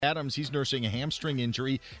Adams, he's nursing a hamstring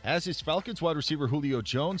injury, as is Falcons wide receiver Julio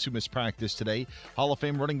Jones, who missed practice today. Hall of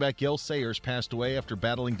Fame running back Gale Sayers passed away after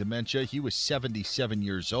battling dementia. He was 77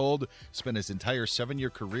 years old, spent his entire 7-year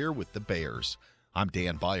career with the Bears. I'm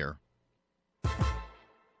Dan Beyer.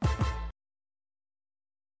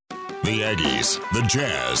 The Aggies, the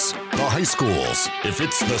Jazz, the high schools. If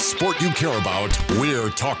it's the sport you care about, we're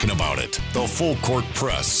talking about it. The Full Court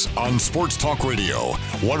Press on Sports Talk Radio,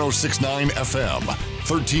 106.9 FM,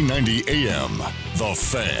 1390 AM. The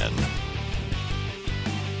Fan.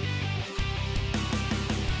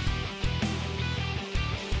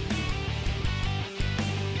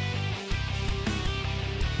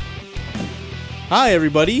 Hi,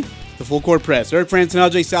 everybody. The Full Court Press. Eric Frandsen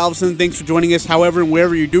Ajay Salvesen, thanks for joining us, however and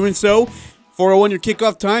wherever you're doing so. 4:01 your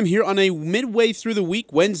kickoff time here on a midway through the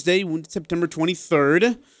week, Wednesday, September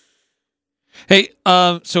 23rd. Hey,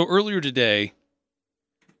 so earlier today,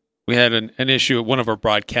 we had an issue at one of our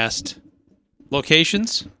broadcast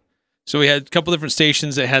locations. So we had a couple different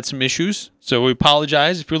stations that had some issues. So we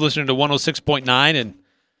apologize if you're listening to 106.9 and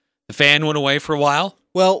the fan went away for a while.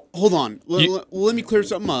 Well, hold on. Let me clear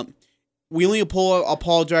something up. We only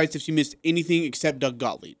apologize if you missed anything except Doug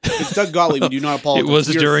Gottlieb. If it's Doug Gottlieb, we do not apologize. It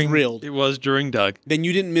was during Doug. Then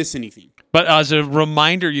you didn't miss anything. But as a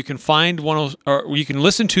reminder, you can you can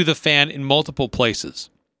listen to the fan in multiple places.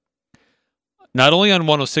 Not only on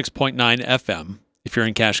 106.9 FM if you're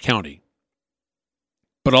in Cache County,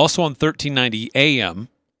 but also on 1390 AM,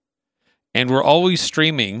 and we're always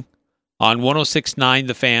streaming on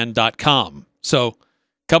 1069thefan.com. So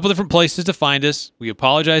couple different places to find us. We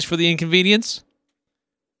apologize for the inconvenience.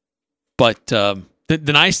 But the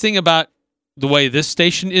nice thing about the way this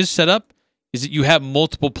station is set up is that you have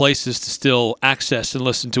multiple places to still access and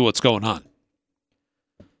listen to what's going on.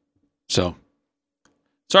 So,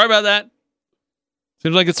 sorry about that.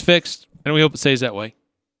 Seems like it's fixed, and we hope it stays that way.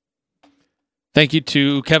 Thank you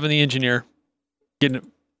to Kevin, the engineer,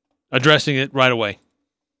 addressing it right away.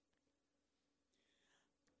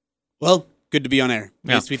 Well, good to be on air.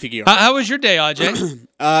 Yeah. Yes, we think you are. How was your day, Ajay?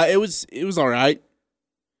 It was all right.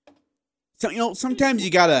 So sometimes you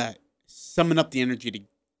gotta summon up the energy to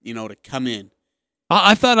come in.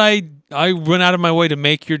 I thought I went out of my way to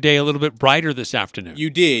make your day a little bit brighter this afternoon. You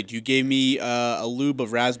did. You gave me a lube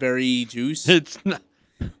of raspberry juice. It's not.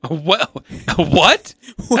 Well, what?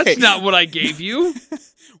 That's not what I gave you.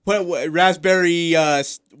 What raspberry?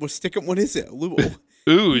 What is it?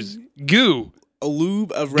 Ooze goo. A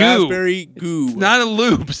lube of raspberry goo. It's not a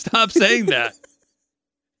lube. Stop saying that.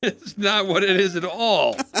 It's not what it is at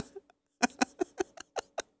all.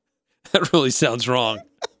 That really sounds wrong.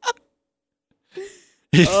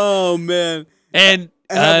 Oh, man. And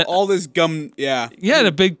I have all this gum, yeah. Yeah, and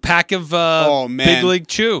a big pack of Big League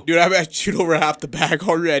Chew. Dude, I've chewed over half the bag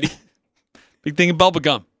already. Big thing of bubble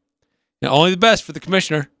gum. Now, only the best for the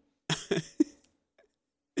commissioner.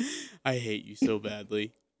 I hate you so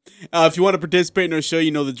badly. If you want to participate in our show,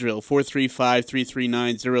 you know the drill.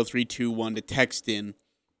 435-339-0321 to text in.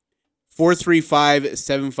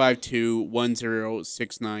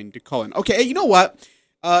 435-752-1069 to call in. Okay, you know what?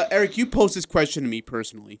 Eric, you posed this question to me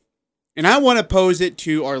personally, and I want to pose it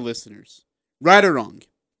to our listeners. Right or wrong?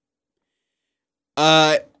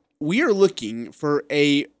 We are looking for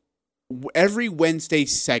every Wednesday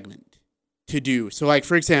segment to do. So, like,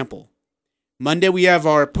 for example, Monday, we have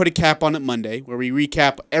our Put a Cap on It Monday, where we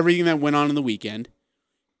recap everything that went on in the weekend.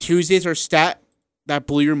 Tuesday's our Stat That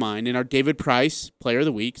Blew Your Mind, and our David Price Player of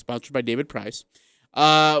the Week, sponsored by David Price.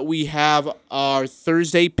 We have our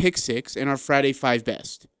Thursday Pick 6 and our Friday 5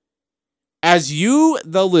 Best. As you,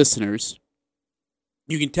 the listeners,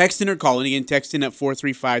 you can text in or call in. You can text in at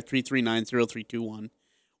 435-339-0321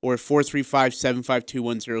 or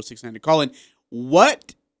 435-752-1069 to call in.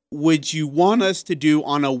 What would you want us to do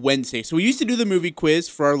on a Wednesday? So we used to do the movie quiz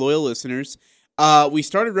for our loyal listeners. We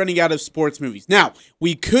started running out of sports movies. Now,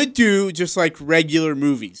 we could do just like regular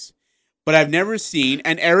movies, but I've never seen,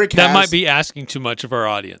 and Eric has. That might be asking too much of our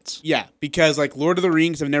audience. Yeah, because like Lord of the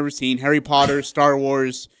Rings I've never seen, Harry Potter, Star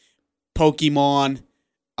Wars, Pokemon,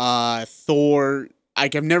 Thor,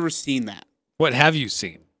 like I've never seen that. What have you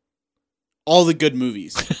seen? All the good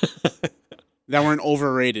movies that weren't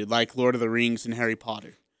overrated, like Lord of the Rings and Harry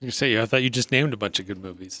Potter. I thought you just named a bunch of good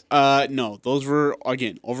movies. No, those were,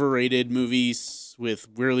 again, overrated movies with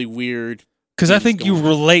really weird. Because I think you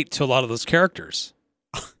relate to a lot of those characters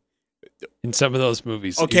in some of those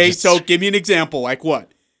movies. Okay, so give me an example. Like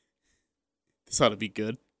what? This ought to be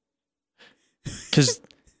good. Because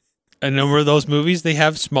a number of those movies, they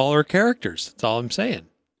have smaller characters. That's all I'm saying.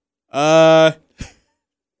 They're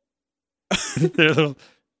a little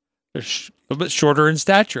bit shorter in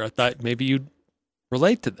stature. I thought maybe you'd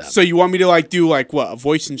relate to them. So you want me to do what, a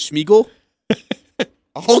voice in Schmeagle?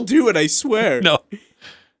 I'll do it, I swear. No,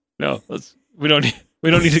 we don't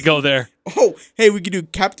need to go there. Oh, hey, we could do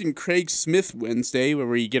Captain Craig Smith Wednesday,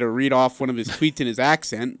 where you get to read off one of his tweets in his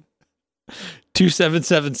accent.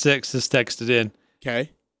 2776 is texted in.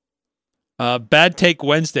 Okay. Bad take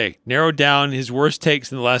Wednesday. Narrow down his worst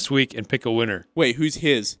takes in the last week and pick a winner. Wait, who's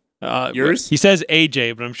his? Yours? He says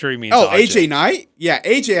AJ, but I'm sure he means AJ Knight? Yeah,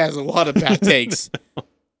 AJ has a lot of bad takes.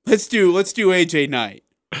 Let's do AJ Knight.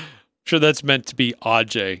 I'm sure that's meant to be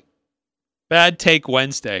AJ. Bad take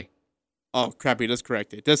Wednesday. Oh, crap, he does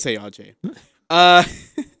correct it. It does say AJ.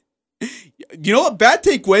 You know what? Bad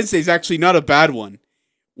take Wednesday is actually not a bad one.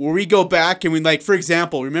 Where we go back and we, for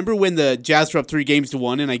example, remember when the Jazz were up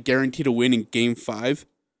 3-1 and I guaranteed a win in Game 5?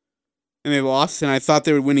 And they lost, and I thought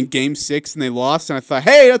they would win in Game 6, and they lost, and I thought,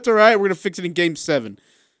 hey, that's all right, we're going to fix it in Game 7.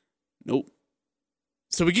 Nope.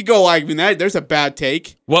 So we could go there's a bad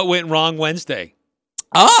take. What went wrong Wednesday?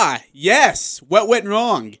 Yes. What went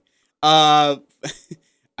wrong? There's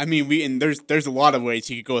a lot of ways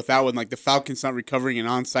you could go with that one, like the Falcons not recovering an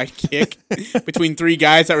onside kick between 3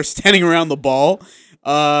 guys that were standing around the ball.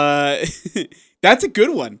 That's a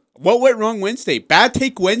good one. What went wrong Wednesday? Bad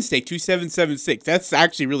take Wednesday, 2776. That's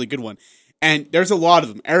actually a really good one. And there's a lot of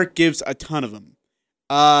them. Eric gives a ton of them.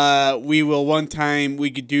 We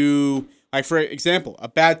could do, for example, a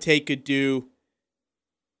bad take could do,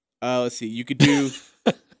 let's see, you could do,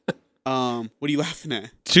 what are you laughing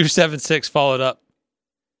at? 276 followed up.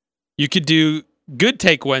 You could do good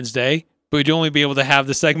take Wednesday, but we'd only be able to have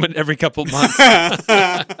the segment every couple of months.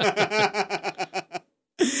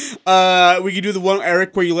 We could do the one,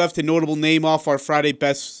 Eric, where you left a notable name off our Friday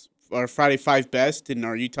 5 best in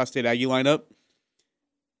our Utah State Aggie lineup.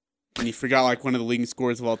 And you forgot one of the leading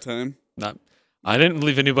scorers of all time. I didn't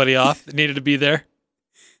leave anybody off that needed to be there.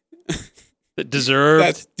 That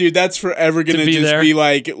deserved. That's forever going to just be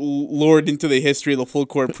lured into the history of the full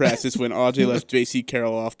court press is when AJ left J.C.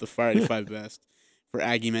 Carroll off the Friday 5 best for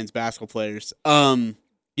Aggie men's basketball players. Yeah,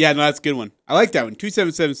 no, that's a good one. I like that one.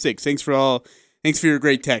 2776. Thanks for your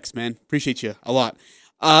great text, man. Appreciate you a lot.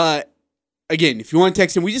 Again, if you want to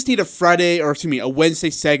text in, we just need a Wednesday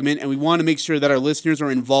segment, and we want to make sure that our listeners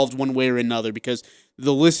are involved one way or another because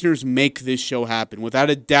the listeners make this show happen. Without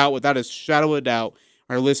a doubt, without a shadow of a doubt,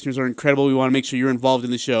 our listeners are incredible. We want to make sure you're involved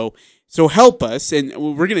in the show. So help us, and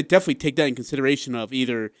we're going to definitely take that in consideration of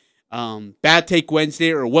either Bad Take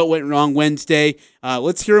Wednesday or What Went Wrong Wednesday.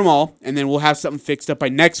 Let's hear them all, and then we'll have something fixed up by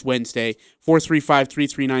next Wednesday.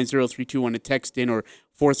 435-339-0321 to text in or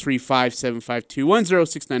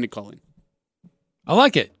 435-752-1069 to call in. I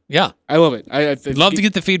like it. Yeah. I love it. I'd love to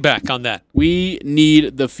get the feedback on that. We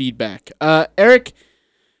need the feedback. Eric,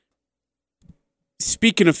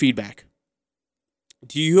 speaking of feedback,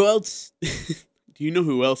 do you know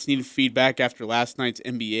who else needed feedback after last night's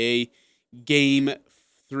NBA Game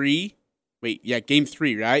 3? Game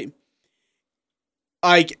 3, right?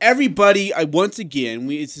 Everybody, once again,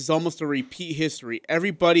 this is almost a repeat history.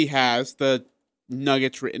 Everybody has the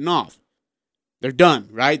Nuggets written off. They're done,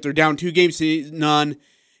 right? They're down 2-0.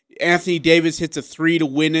 Anthony Davis hits a 3 to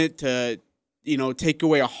win it to, take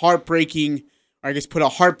away put a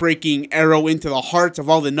heartbreaking arrow into the hearts of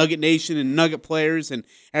all the Nugget Nation and Nugget players, and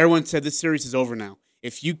everyone said this series is over now.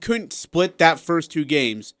 If you couldn't split that first 2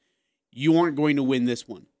 games, you aren't going to win this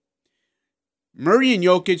one. Murray and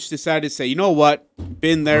Jokic decided to say, you know what?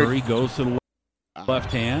 Been there. Murray goes to the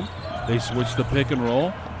left hand. They switch the pick and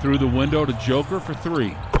roll through the window to Joker for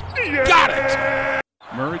 3. Got it!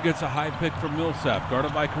 Murray gets a high pick from Millsap,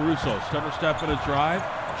 guarded by Caruso. Stutter step and a drive.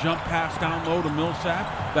 Jump pass down low to Millsap.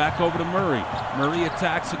 Back over to Murray. Murray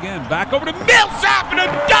attacks again. Back over to Millsap and a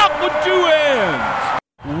dunk with 2 hands.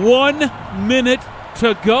 1 minute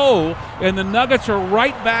to go, and the Nuggets are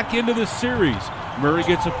right back into the series. Murray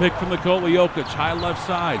gets a pick from the Jokic, high left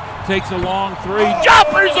side, takes a long 3,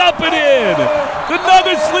 jumpers up and in! The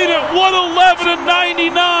Nuggets lead at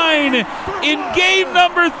 111-99 in game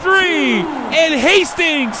number 3, and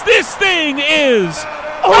Hastings, this thing is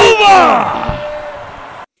over!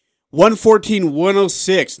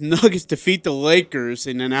 114-106. Nuggets defeat the Lakers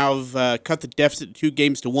and now have cut the deficit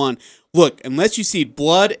 2-1. Look, unless you see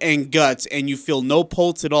blood and guts and you feel no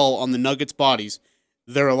pulse at all on the Nuggets' bodies,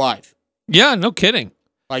 they're alive. Yeah, no kidding.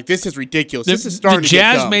 This is ridiculous. This is starting to get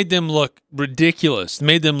dumb. The Jazz made them look ridiculous.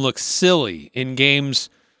 Made them look silly in games,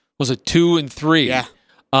 was it 2 and 3? Yeah.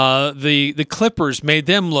 The Clippers made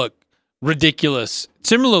them look ridiculous.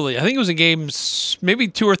 Similarly, I think it was in games maybe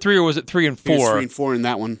 2 or 3, or was it 3 and 4? It was 3 and 4 in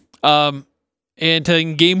that one. And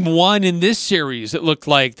in game 1 in this series, it looked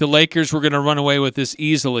like the Lakers were going to run away with this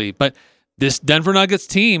easily. But this Denver Nuggets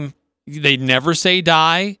team They never say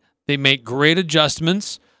die. They make great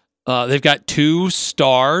adjustments. They've got 2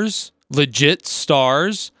 stars, legit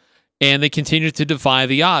stars, and they continue to defy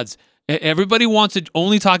the odds. Everybody wants to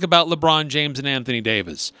only talk about LeBron James and Anthony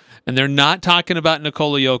Davis, and they're not talking about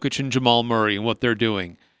Nikola Jokic and Jamal Murray and what they're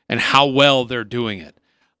doing and how well they're doing it.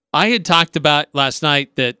 I had talked about last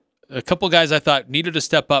night that a couple guys I thought needed to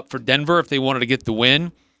step up for Denver if they wanted to get the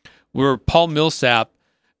win were Paul Millsap,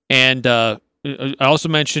 and I also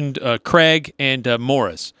mentioned Craig and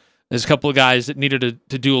Morris. There's a couple of guys that needed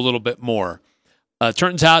to do a little bit more. It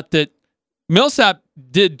turns out that Millsap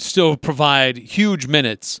did still provide huge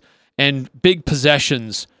minutes and big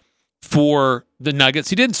possessions for the Nuggets.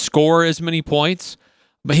 He didn't score as many points,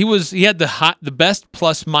 but he had the best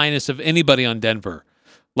plus minus of anybody on Denver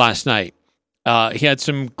last night. He had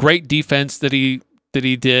some great defense that he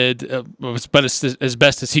did as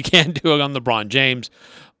best as he can do on LeBron James,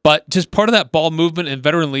 but just part of that ball movement and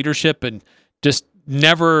veteran leadership and just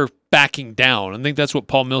never backing down. I think that's what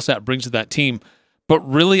Paul Millsap brings to that team. But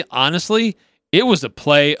really, honestly, it was the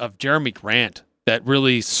play of Jeremy Grant that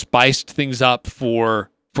really spiced things up for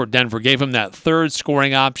Denver, gave him that third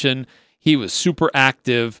scoring option. He was super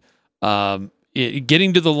active,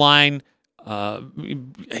 getting to the line.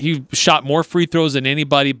 He shot more free throws than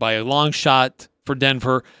anybody by a long shot for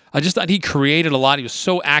Denver. I just thought he created a lot. He was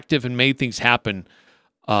so active and made things happen.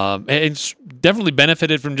 And it's definitely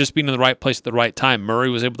benefited from just being in the right place at the right time. Murray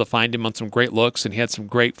was able to find him on some great looks, and he had some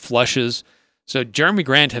great flushes. So Jeremy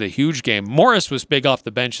Grant had a huge game. Morris was big off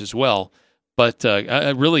the bench as well. But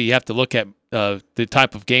really, you have to look at the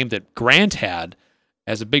type of game that Grant had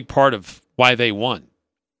as a big part of why they won.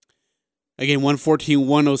 Again,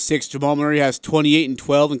 114-106. Jamal Murray has 28 and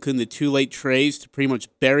 12, including the 2 late trays to pretty much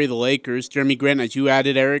bury the Lakers. Jeremy Grant, as you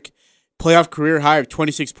added, Eric, playoff career high of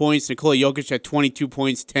 26 points. Nikola Jokic had 22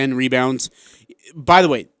 points, 10 rebounds. By the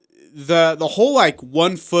way, the whole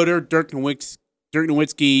 1-footer Dirk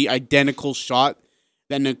Nowitzki identical shot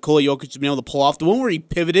that Nikola Jokic has been able to pull off, the one where he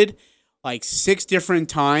pivoted 6 different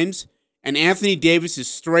times, and Anthony Davis is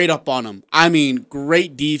straight up on him. I mean,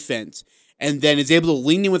 great defense. And then is able to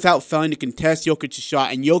lean in without fouling to contest Jokic's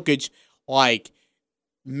shot, and Jokic,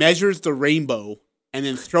 measures the rainbow and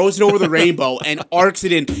then throws it over the rainbow and arcs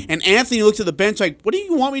it in. And Anthony looks at the bench like, what do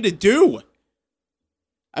you want me to do?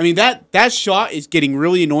 I mean, that shot is getting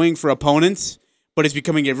really annoying for opponents, but it's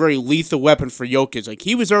becoming a very lethal weapon for Jokic.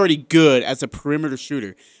 He was already good as a perimeter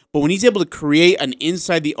shooter, but when he's able to create an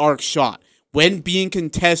inside-the-arc shot, when being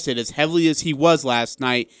contested as heavily as he was last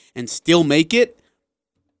night and still make it,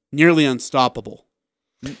 nearly unstoppable.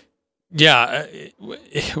 Yeah,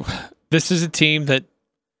 this is a team that,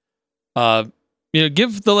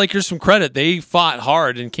 give the Lakers some credit. They fought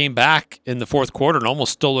hard and came back in the fourth quarter and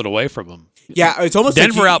almost stole it away from them. Yeah, it's almost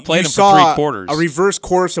Denver outplayed them for 3 quarters. A reverse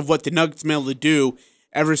course of what the Nuggets been able to do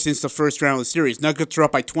ever since the first round of the series. Nuggets are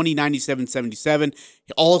up by 20, 97-77.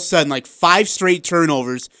 All of a sudden, 5 straight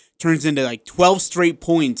turnovers turns into 12 straight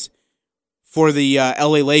points for the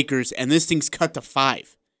LA Lakers, and this thing's cut to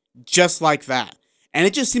 5. Just like that. And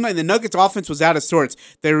it just seemed like the Nuggets offense was out of sorts.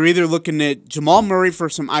 They were either looking at Jamal Murray for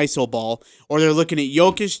some ISO ball, or they're looking at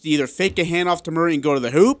Jokic to either fake a handoff to Murray and go to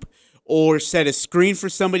the hoop, or set a screen for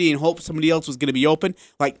somebody and hope somebody else was going to be open.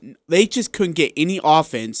 They just couldn't get any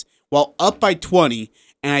offense while up by 20.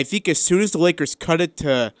 And I think as soon as the Lakers cut it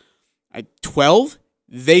to 12,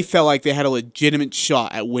 they felt like they had a legitimate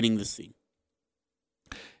shot at winning this thing.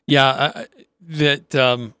 Yeah,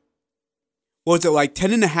 What was it,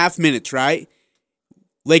 10 and a half minutes, right?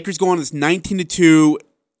 Lakers go on this 19-2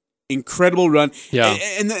 incredible run. Yeah.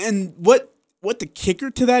 And what the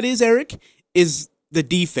kicker to that is, Eric, is the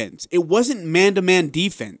defense. It wasn't man-to-man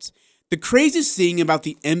defense. The craziest thing about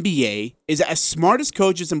the NBA is that as smart as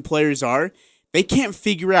coaches and players are, they can't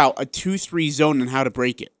figure out a 2-3 zone and how to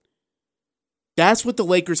break it. That's what the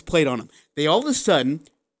Lakers played on them. They all of a sudden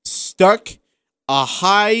stuck a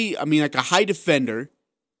high defender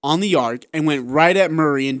on the arc and went right at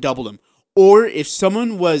Murray and doubled him. Or if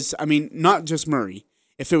someone was, not just Murray,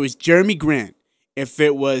 if it was Jeremy Grant, if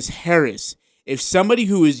it was Harris, if somebody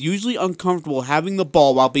who is usually uncomfortable having the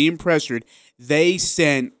ball while being pressured, they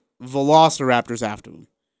sent velociraptors after them.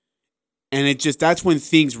 And that's when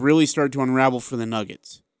things really started to unravel for the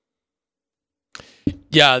Nuggets.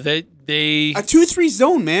 Yeah, they a 2-3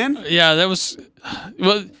 zone, man. Yeah, that was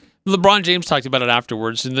LeBron James talked about it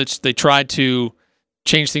afterwards, and they tried to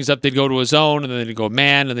change things up. They'd go to a zone, and then they'd go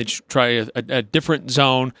man, and they'd try a different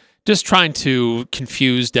zone, just trying to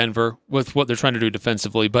confuse Denver with what they're trying to do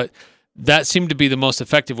defensively. But that seemed to be the most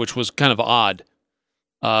effective, which was kind of odd.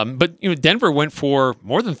 But Denver went for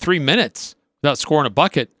more than 3 minutes without scoring a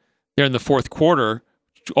bucket there in the fourth quarter,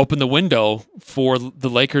 opened the window for the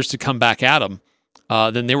Lakers to come back at them.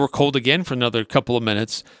 Then they were cold again for another couple of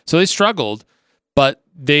minutes. So they struggled, but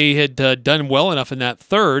they had done well enough in that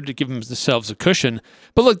third to give themselves a cushion.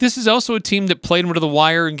 But look, this is also a team that played them to the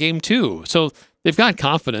wire in game 2. So they've got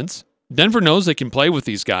confidence. Denver knows they can play with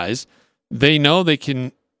these guys. They know they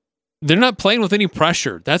can. They're not playing with any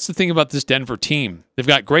pressure. That's the thing about this Denver team. They've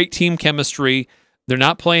got great team chemistry. They're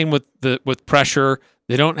not playing with pressure.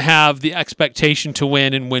 They don't have the expectation to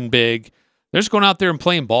win and win big. They're just going out there and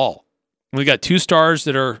playing ball. We got 2 stars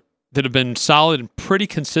that have been solid and pretty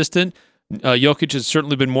consistent. Jokic has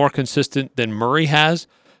certainly been more consistent than Murray has,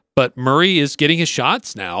 but Murray is getting his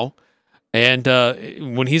shots now. And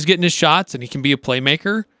when he's getting his shots and he can be a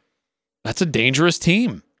playmaker, that's a dangerous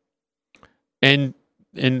team. And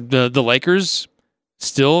the Lakers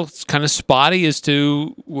still kind of spotty as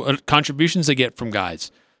to what contributions they get from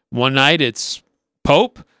guys. One night it's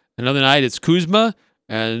Pope, another night it's Kuzma,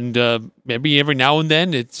 and maybe every now and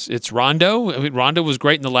then it's Rondo. I mean, Rondo was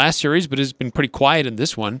great in the last series, but has been pretty quiet in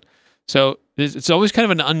this one. So it's always kind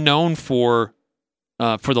of an unknown for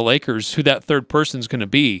the Lakers who that third person is going to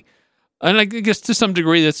be. And I guess to some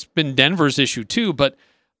degree that's been Denver's issue too. But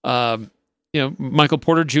Michael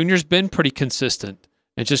Porter Jr. has been pretty consistent.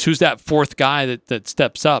 It's just who's that fourth guy that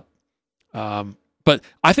steps up. But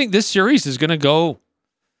I think this series is going to go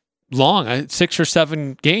long, 6 or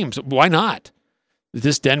 7 games. Why not?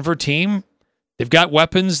 This Denver team, they've got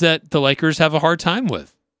weapons that the Lakers have a hard time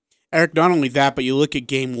with. Eric, not only that, but you look at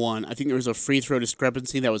Game 1, I think there was a free throw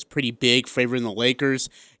discrepancy that was pretty big, favoring the Lakers.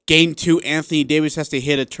 Game 2, Anthony Davis has to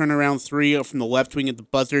hit a turnaround 3 from the left wing at the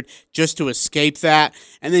buzzer just to escape that.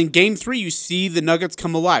 And then Game 3, you see the Nuggets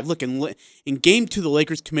come alive. Look, in Game 2, the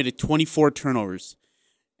Lakers committed 24 turnovers.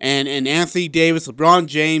 And Anthony Davis, LeBron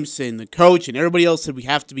James, and the coach, and everybody else said we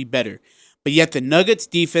have to be better. But yet the Nuggets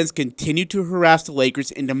defense continued to harass the Lakers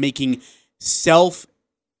into making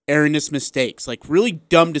erroneous mistakes, like really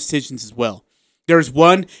dumb decisions as well. There's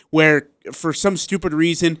one where, for some stupid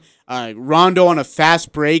reason, Rondo on a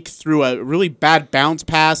fast break threw a really bad bounce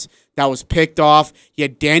pass that was picked off. He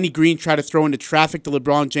had Danny Green try to throw into traffic to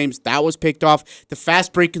LeBron James. That was picked off. The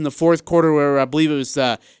fast break in the fourth quarter where I believe it was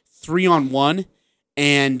 3-on-1,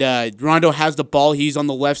 and Rondo has the ball. He's on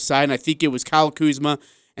the left side, and I think it was Kyle Kuzma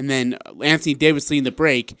and then Anthony Davis leading the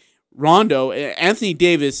break. Anthony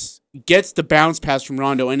Davis gets the bounce pass from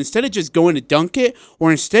Rondo, and instead of just going to dunk it, or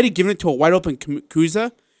instead of giving it to a wide-open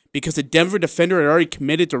Kuzma, because the Denver defender had already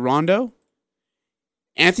committed to Rondo,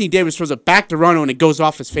 Anthony Davis throws it back to Rondo, and it goes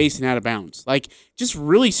off his face and out of bounds. Like, just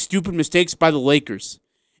really stupid mistakes by the Lakers.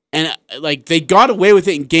 And, they got away with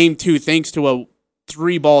it in Game 2 thanks to a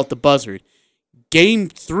 3 ball at the buzzer. Game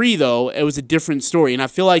 3, though, it was a different story. And I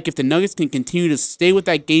feel like if the Nuggets can continue to stay with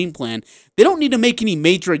that game plan, they don't need to make any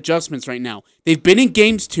major adjustments right now. They've been in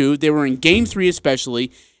Games 2. They were in Game 3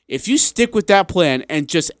 especially. If you stick with that plan and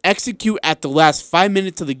just execute at the last 5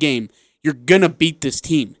 minutes of the game, you're going to beat this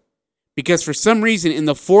team. Because for some reason, in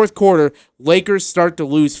the fourth quarter, Lakers start to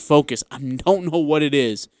lose focus. I don't know what it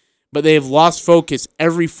is, but they have lost focus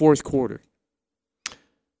every fourth quarter.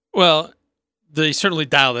 Well, they certainly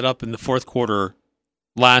dialed it up in the fourth quarter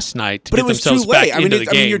last night to but get it was themselves too late. back into the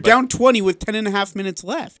game. You're down 20 with 10.5 minutes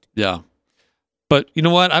left. Yeah. But you know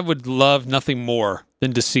what? I would love nothing more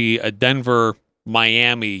than to see a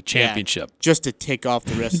Denver-Miami championship. Yeah, just to take off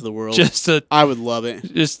the rest of the world. I would love it.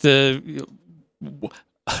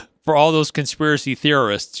 For all those conspiracy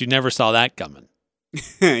theorists, you never saw that coming.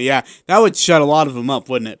 Yeah, that would shut a lot of them up,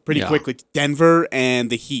 wouldn't it? Pretty quickly. Denver and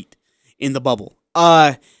the Heat in the bubble.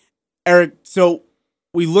 Eric, so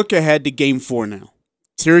we look ahead to Game 4 now.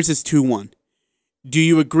 Series is 2-1. Do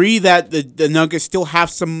you agree that the Nuggets still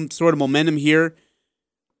have some sort of momentum here?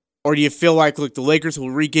 Or do you feel like, look, the Lakers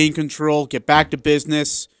will regain control, get back to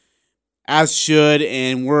business, as should,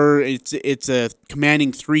 and it's a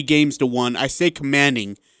commanding 3-1. I say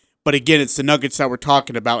commanding, but again, it's the Nuggets that we're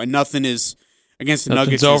talking about, and nothing is against the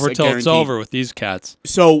Nuggets. Nothing's over till it's over with these cats.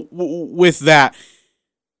 So with that,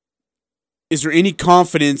 is there any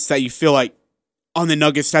confidence that you feel like on the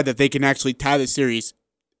Nuggets side that they can actually tie the series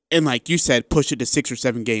and, like you said, push it to 6 or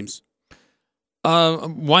 7 games?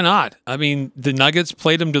 Why not? I mean, the Nuggets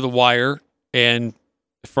played them to the wire, and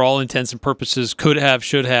for all intents and purposes,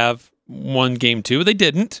 should have won Game 2. They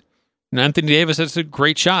didn't. And Anthony Davis has a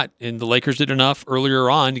great shot, and the Lakers did enough earlier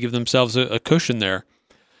on to give themselves a cushion there.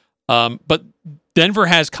 But Denver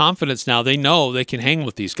has confidence now. They know they can hang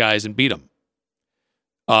with these guys and beat them.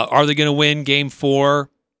 Are they going to win Game 4?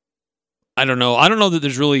 I don't know. I don't know that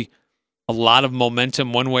there's really a lot of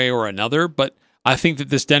momentum one way or another, but I think that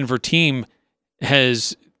this Denver team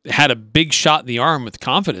has had a big shot in the arm with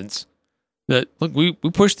confidence. that, look, we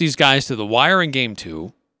pushed these guys to the wire in Game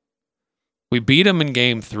 2. We beat them in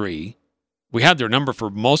Game 3. We had their number for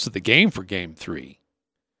most of the game for Game 3.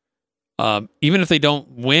 Even if they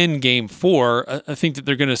don't win Game 4, I think that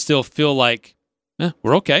they're going to still feel like,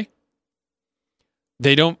 we're okay.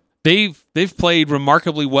 They've played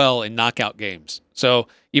remarkably well in knockout games. So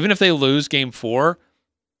even if they lose Game 4,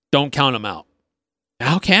 don't count them out.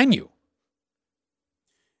 How can you?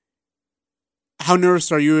 How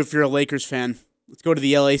nervous are you if you're a Lakers fan? Let's go to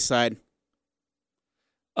the LA side.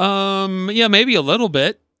 Yeah, maybe a little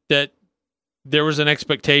bit. That there was an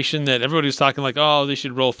expectation that everybody was talking like, oh, they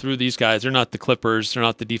should roll through these guys. They're not the Clippers. They're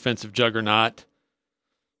not the defensive juggernaut.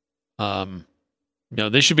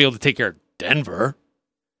 They should be able to take care of Denver.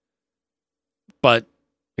 But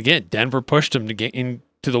again, Denver pushed them to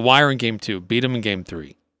the wire in Game 2, beat them in Game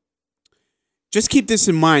 3. Just keep this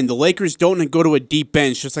in mind. The Lakers don't go to a deep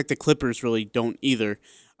bench, just like the Clippers really don't either.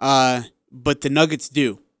 But the Nuggets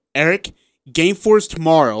do. Eric, Game 4 is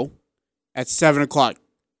tomorrow at 7 o'clock.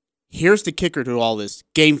 Here's the kicker to all this.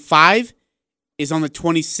 Game 5 is on the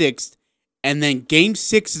 26th, and then Game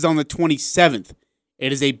 6 is on the 27th.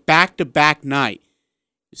 It is a back-to-back night.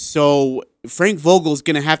 So Frank Vogel is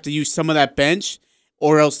going to have to use some of that bench,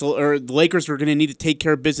 or else the Lakers are going to need to take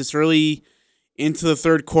care of business early into the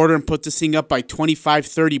third quarter and put this thing up by 25,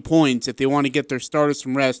 30 points if they want to get their starters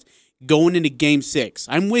some rest going into Game 6.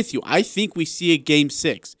 I'm with you. I think we see a Game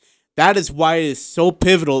 6. That is why it is so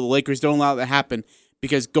pivotal the Lakers don't allow that to happen,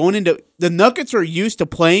 because going into the Nuggets are used to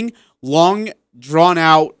playing long,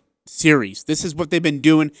 drawn-out series. This is what they've been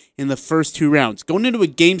doing in the first 2 rounds. Going into a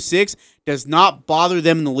Game 6 does not bother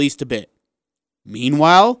them in the least a bit.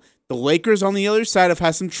 Meanwhile, the Lakers on the other side have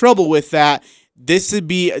had some trouble with that. This would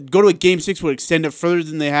be go to a Game 6 would extend it further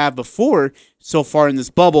than they have before so far in this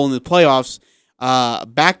bubble in the playoffs.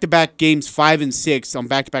 Back-to-back games 5 and 6 on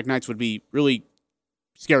back-to-back nights would be really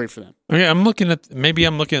scary for them. Okay, maybe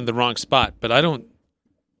I'm looking at the wrong spot, but I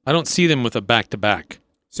don't see them with a back-to-back.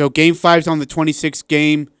 So Game 5 is on the 26th.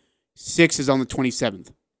 Game 6 is on the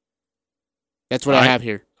 27th. That's what I have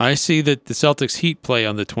here. I see that the Celtics Heat play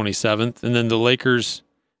on the 27th, and then the Lakers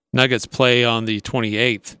Nuggets play on the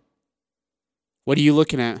 28th. What are you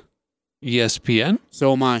looking at? ESPN?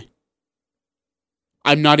 So am I.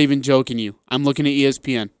 I'm not even joking you. I'm looking at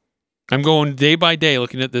ESPN. I'm going day by day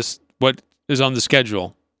looking at this, what is on the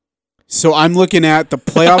schedule. So I'm looking at the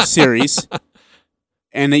playoff series.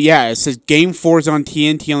 And it says Game 4 is on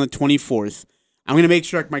TNT on the 24th. I'm going to make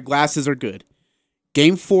sure my glasses are good.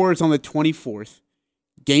 Game 4 is on the 24th.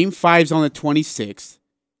 Game 5 is on the 26th.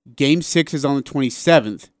 Game 6 is on the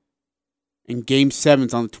 27th. And Game 7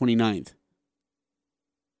 is on the 29th.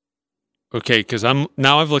 Okay, because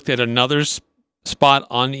I've looked at another spot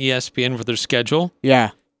on ESPN for their schedule.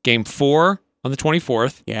 Yeah. Game 4 on the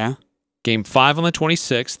 24th. Yeah. Game 5 on the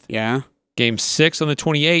 26th. Yeah. Game 6 on the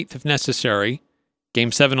 28th if necessary.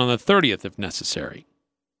 Game 7 on the 30th if necessary.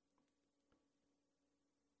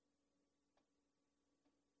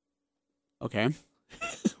 Okay.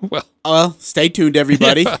 Well, stay tuned,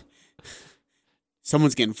 everybody.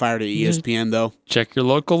 Someone's getting fired at ESPN, though. Check your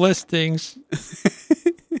local listings.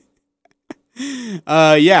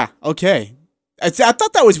 Yeah, okay. I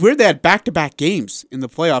thought that was weird they had back-to-back games in the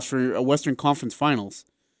playoffs for a Western Conference Finals.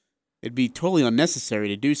 It'd be totally unnecessary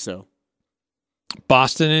to do so.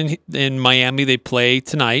 Boston and Miami, they play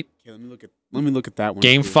tonight. Okay, let me look at that one.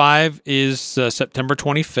 Game 5 is September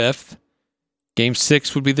 25th. Game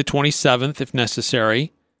 6 would be the 27th if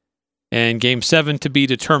necessary. And Game 7 to be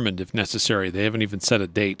determined if necessary. They haven't even set a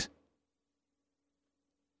date.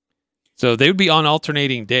 So they would be on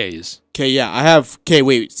alternating days. Okay, yeah,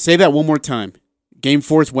 wait, say that one more time. Game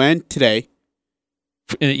 4 is when? Today.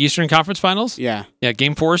 In the Eastern Conference Finals? Yeah. Yeah,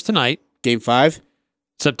 Game 4 is tonight. Game 5?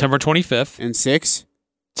 September 25th. And 6?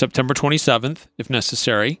 September 27th, if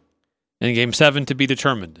necessary. And Game 7 to be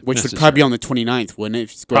determined. Which would probably be on the 29th, wouldn't it?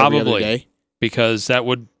 If it's every other day? Because that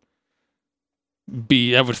would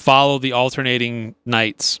follow the alternating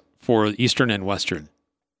nights for Eastern and Western.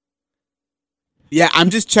 Yeah,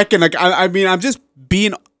 I'm just checking. Like, I'm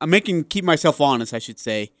keep myself honest, I should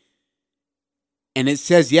say. And it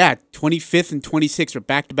says, 25th and 26th are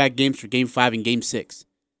back-to-back games for Game 5 and Game 6.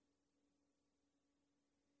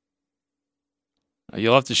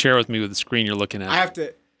 You'll have to share with me with the screen you're looking at. I have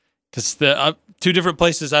to. Because the 2 different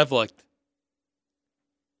places I've looked.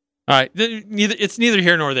 All right, it's neither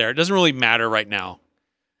here nor there. It doesn't really matter right now.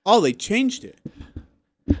 Oh, they changed it.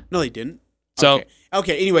 No, they didn't. So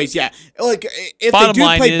okay. Anyways, yeah. Like if Bottom they do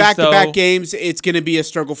line play is, back-to-back games, it's going to be a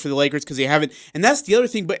struggle for the Lakers because they haven't. And that's the other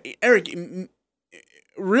thing. But Eric,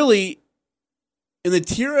 really, in the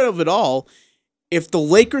tier of it all, if the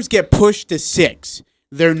Lakers get pushed to 6,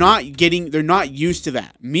 they're not used to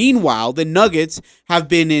that. Meanwhile, the Nuggets have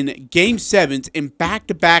been in Game 7s in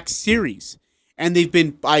back-to-back series, and they've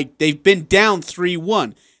been down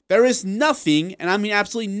 3-1. There is nothing, and I mean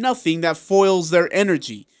absolutely nothing, that foils their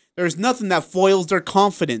energy. There's nothing that foils their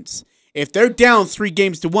confidence. If they're down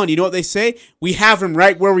 3-1, you know what they say? We have them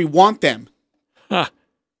right where we want them. Huh.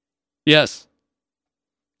 Yes.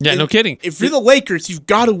 Yeah, no kidding. If you're the Lakers, you've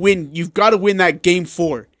got to win. You've got to win that Game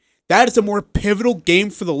 4. That is a more pivotal game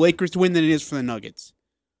for the Lakers to win than it is for the Nuggets.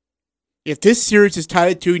 If this series is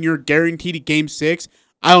tied at 2 and you're guaranteed a Game 6,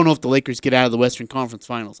 I don't know if the Lakers get out of the Western Conference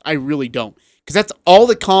Finals. I really don't. Because that's all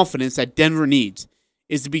the confidence that Denver needs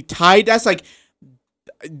is to be tied. That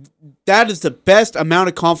is the best amount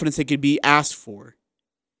of confidence that could be asked for.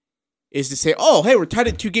 Is to say, oh, hey, we're tied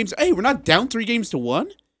at 2 games. Hey, we're not down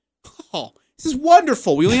 3-1? Oh, this is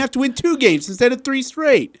wonderful. We only have to win 2 games instead of 3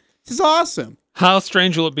 straight. This is awesome. How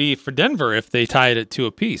strange will it be for Denver if they tie it at 2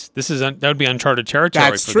 apiece? That would be uncharted territory for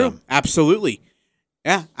them. That's true. Absolutely.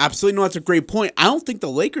 Yeah, absolutely. No, that's a great point. I don't think the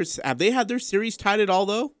Lakers, have they had their series tied at all,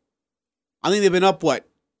 though? I think they've been up, 2-1?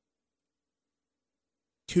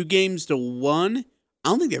 I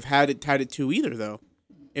don't think they've had it tied at 2 either, though,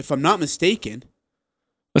 if I'm not mistaken.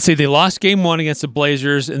 Let's see, they lost Game 1 against the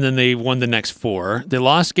Blazers, and then they won the next 4. They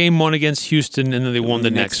lost Game 1 against Houston, and then they won the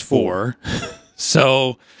next 4.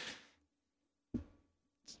 So,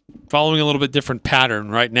 following a little bit different pattern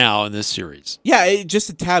right now in this series. Yeah, just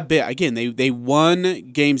a tad bit. Again, they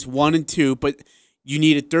won Games 1 and 2, but you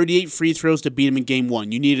needed 38 free throws to beat them in Game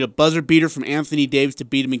 1. You needed a buzzer beater from Anthony Davis to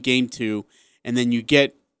beat them in Game 2, and then you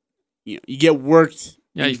get worked.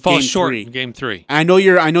 Yeah, you fall short in Game 3. I know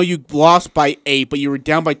you lost by 8, but you were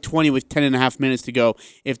down by 20 with 10.5 minutes to go.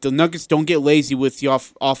 If the Nuggets don't get lazy with the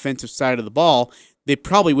offensive side of the ball, they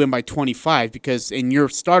probably win by 25 and your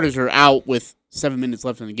starters are out with 7 minutes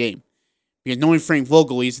left in the game. Because knowing Frank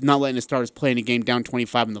Vogel, he's not letting the starters play in a game down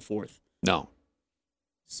 25 in the 4th. No.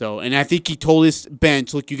 So, and I think he told his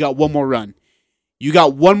bench, look, you got one more run. You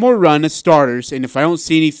got one more run as starters, and if I don't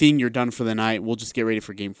see anything, you're done for the night. We'll just get ready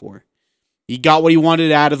for Game 4. He got what he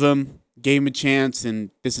wanted out of him, gave him a chance, and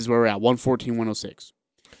this is where we're at, 114-106.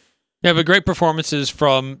 Yeah, but great performances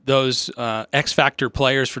from those X-Factor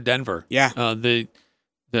players for Denver. Yeah. The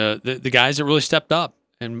guys that really stepped up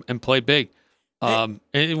and played big. And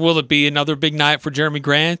will it be another big night for Jeremy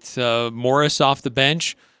Grant, Morris off the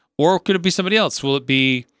bench, or could it be somebody else? Will it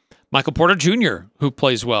be Michael Porter Jr., who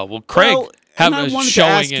plays well? Will Craig have a showing? I wanted to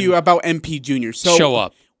ask you about MP Jr. So show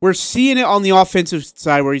up. We're seeing it on the offensive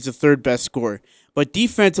side where he's the 3rd best scorer. But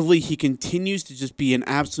defensively, he continues to just be an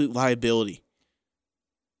absolute liability.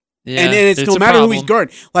 Yeah, and it's no matter who he's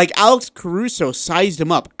guarding. Like Alex Caruso sized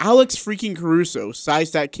him up. Alex freaking Caruso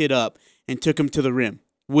sized that kid up and took him to the rim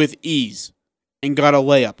with ease and got a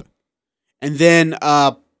layup. And then,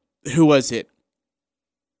 who was it?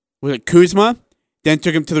 Was it Kuzma? Then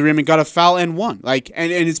took him to the rim and got a foul and won. And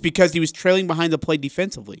it's because he was trailing behind the play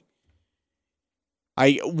defensively.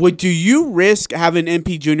 Do you risk having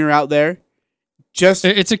MP Jr. out there?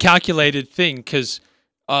 It's a calculated thing because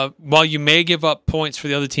while you may give up points for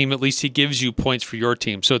the other team, at least he gives you points for your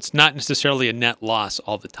team. So it's not necessarily a net loss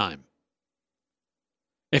all the time.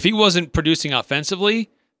 If he wasn't producing offensively,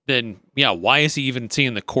 then yeah, why is he even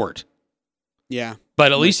seeing the court? Yeah.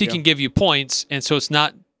 But at least he can give you points, and so it's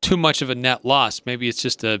not too much of a net loss. Maybe it's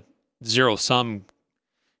just a zero sum.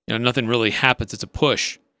 Nothing really happens. It's a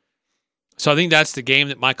push. So I think that's the game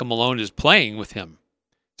that Michael Malone is playing with him.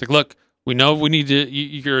 It's like, look, we know we need to.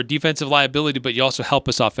 You're a defensive liability, but you also help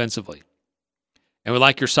us offensively, and we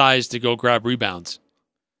like your size to go grab rebounds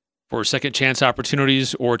for second chance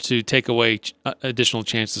opportunities or to take away additional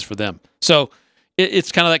chances for them. So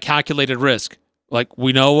it's kind of that calculated risk. Like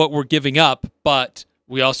we know what we're giving up, but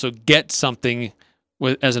we also get something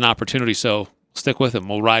as an opportunity. So stick with him.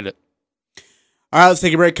 We'll ride it. All right, let's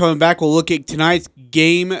take a break. Coming back, we'll look at tonight's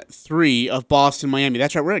Game 3 of Boston-Miami.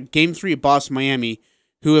 That's right, we're at Game 3 of Boston-Miami,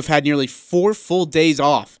 who have had nearly 4 full days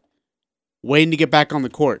off, waiting to get back on the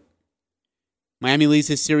court. Miami leads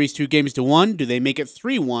this series 2-1. Do they make it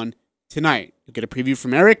 3-1 tonight? You'll get a preview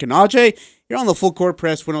from Eric and Ajay. You're on the Full Court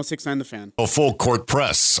Press, 106.9 The Fan. The Full Court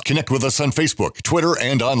Press. Connect with us on Facebook, Twitter,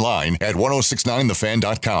 and online at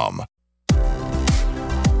 1069thefan.com.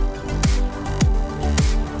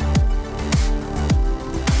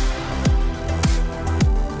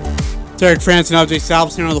 Eric Frandsen Ajay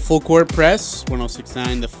Salvesen on the Full Court Press,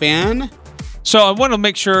 106.9 The Fan. So I want to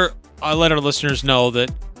make sure I let our listeners know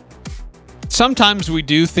that sometimes we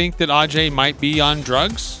do think that Ajay might be on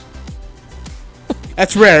drugs.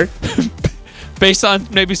 That's rare. Based on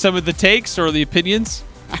maybe some of the takes or the opinions.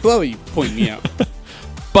 love how you point me out.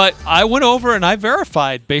 But I went over and I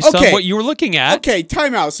verified based on what you were looking at. Okay,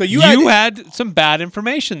 time out. So you had some bad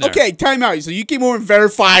information there. Okay, time out. So you came over and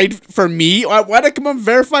verified for me. Why did I come over and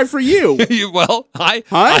verify for you? I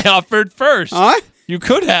offered first. Huh? You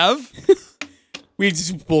could have.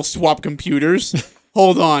 We'll swap computers.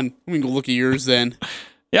 Hold on. Let me go look at yours then.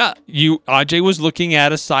 Yeah, Ajay was looking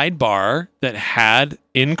at a sidebar that had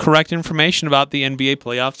incorrect information about the NBA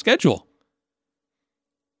playoff schedule.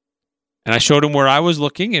 And I showed him where I was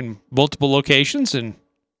looking in multiple locations, and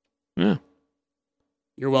yeah.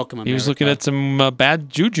 You're welcome, America. He was looking at some bad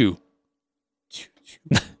juju.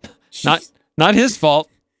 Not his fault.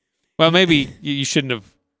 Well, maybe you shouldn't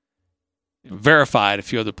have verified a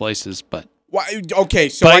few other places, but... Why? Okay,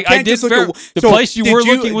 so I can't just look at... The place you were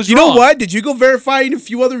looking was wrong. You know what? Did you go verify in a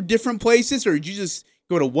few other different places, or did you just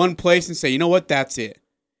go to one place and say, you know what, that's it?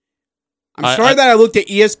 I'm sorry that I looked at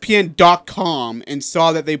ESPN.com and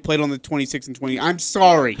saw that they played on the 26th and 20th. I'm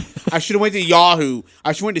sorry. I should have went to Yahoo.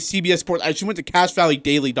 I should have went to CBS Sports. I should have went to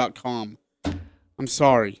CashValleyDaily.com. I'm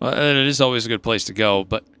sorry. Well, it is always a good place to go,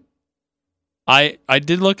 but I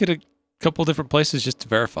did look at a couple different places just to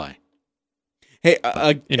verify. Hey,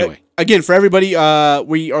 anyway. Again, for everybody,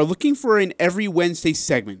 we are looking for an every Wednesday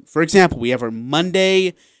segment. For example, we have our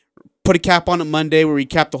Monday, put a cap on it Monday, where we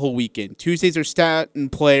cap the whole weekend. Tuesdays are stat and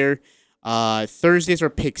player. Thursdays are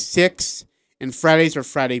pick 6, and Fridays are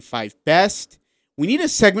Friday 5 best. We need a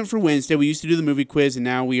segment for Wednesday. We used to do the movie quiz, and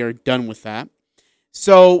now we are done with that.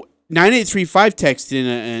 So 9835 texted in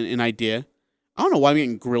an idea. I don't know why I'm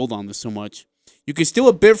getting grilled on this so much. You can steal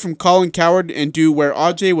a bit from Colin Coward and do where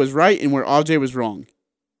Ajay was right and where Ajay was wrong.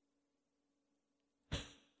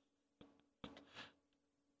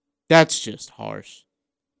 That's just harsh.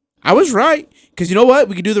 I was right. Because you know what?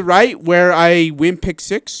 We could do the right where I win pick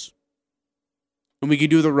 6. And we could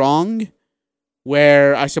do the wrong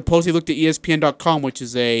where I supposedly looked at ESPN.com, which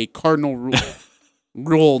is a cardinal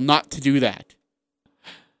rule not to do that.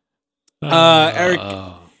 Eric,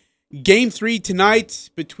 Game 4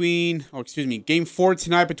 tonight between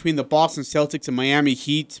the Boston Celtics and Miami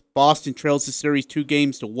Heat. Boston trails the series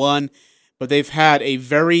 2-1, but they've had a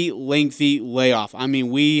very lengthy layoff. I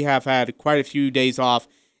mean, we have had quite a few days off.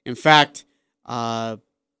 In fact, I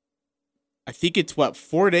think it's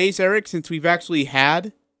 4 days, Eric, since we've actually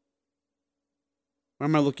had. Where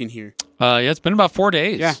am I looking here? Yeah, it's been about 4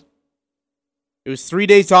 days. Yeah. It was 3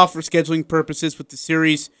 days off for scheduling purposes with the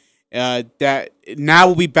series. That now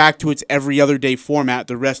will be back to its every other day format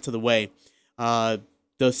the rest of the way. The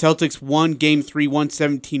Celtics won Game 3,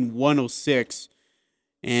 117-106,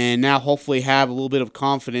 and now hopefully have a little bit of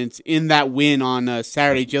confidence in that win on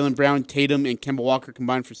Saturday. Jaylen Brown, Tatum, and Kemba Walker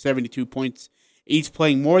combined for 72 points, each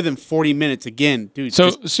playing more than 40 minutes. Again, dude.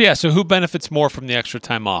 So who benefits more from the extra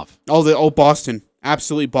time off? Boston.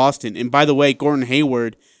 Absolutely Boston. And by the way, Gordon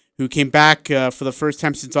Hayward, who came back for the first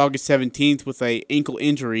time since August 17th with an ankle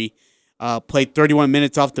injury, played 31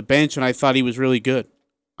 minutes off the bench, and I thought he was really good.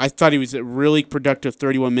 I thought he was a really productive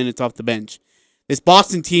 31 minutes off the bench. This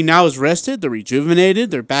Boston team now is rested. They're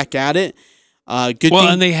rejuvenated. They're back at it.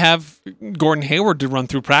 And they have Gordon Hayward to run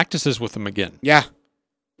through practices with them again. Yeah.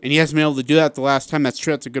 And he hasn't been able to do that the last time. That's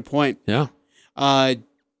true. That's a good point. Yeah.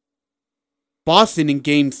 Boston in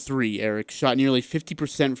Game 3, Eric, shot nearly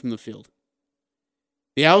 50% from the field.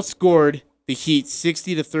 They outscored the Heat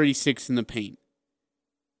 60-36 in the paint.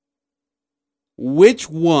 Which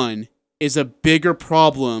one is a bigger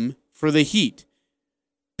problem for the Heat?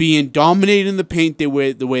 Being dominated in the paint the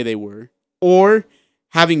way they were, or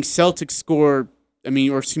having Celtics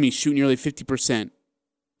shoot nearly 50%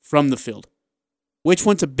 from the field? Which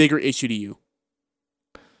one's a bigger issue to you?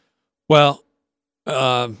 Well,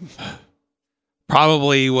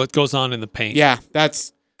 probably what goes on in the paint. Yeah,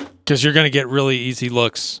 that's... Because you're going to get really easy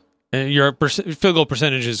looks. And your field goal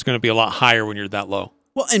percentage is going to be a lot higher when you're that low.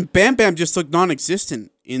 Well, and Bam Bam just looked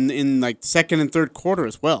non-existent in like second and third quarter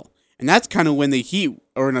as well. And that's kind of when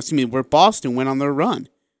where Boston went on their run.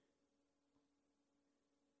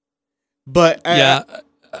 But at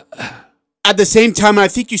the same time, I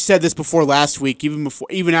think you said this before last week,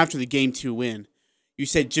 even after the Game 2 win, you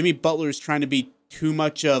said Jimmy Butler is trying to be too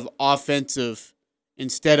much of offensive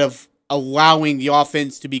instead of allowing the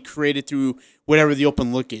offense to be created through whatever the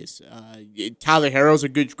open look is. Tyler Herro's a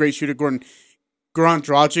great shooter. Goran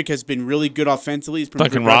Dragic has been really good offensively.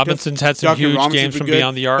 Duncan Robinson's had some huge games from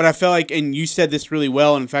beyond the arc. But I felt like, and you said this really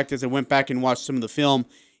well, and in fact, as I went back and watched some of the film,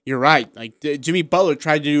 you're right. Like Jimmy Butler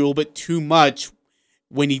tried to do a little bit too much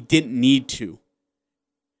when he didn't need to.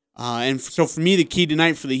 And so for me, the key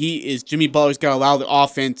tonight for the Heat is Jimmy Butler's got to allow the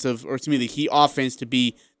Heat offense to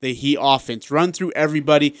be the Heat offense. Run through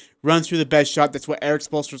everybody, run through the best shot. That's what Eric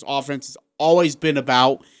Spoelstra's offense has always been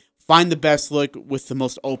about. Find the best look with the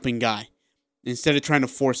most open guy instead of trying to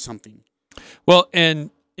force something. Well,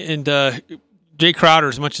 and Jay Crowder,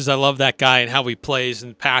 as much as I love that guy and how he plays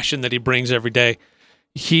and passion that he brings every day,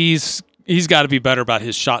 he's got to be better about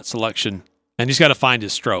his shot selection, and he's got to find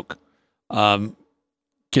his stroke.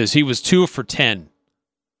 Because he was 2 for 10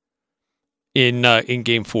 in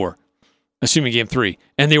Game 4, assuming Game 3,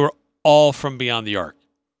 and they were all from beyond the arc.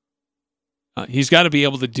 He's got to be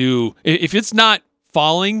able to do. If it's not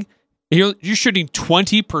falling, you're shooting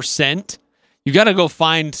 20%. You got to go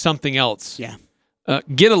find something else. Yeah.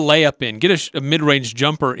 Get a layup in, get a mid-range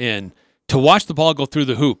jumper in to watch the ball go through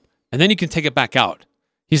the hoop, and then you can take it back out.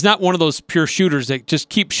 He's not one of those pure shooters that just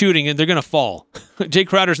keep shooting and they're going to fall. Jay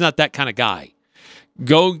Crowder's not that kind of guy.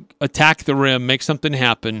 Go attack the rim, make something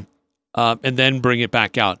happen, and then bring it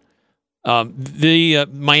back out.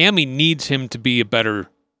 Miami needs him to be a better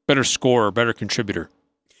scorer, better contributor.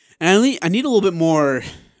 And I need a little bit more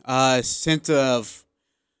sense of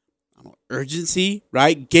urgency,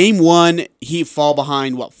 right? Game 1, Heat fall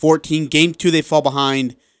behind, 14? Game 2, they fall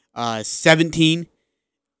behind 17.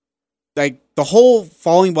 Like, the whole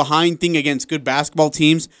falling behind thing against good basketball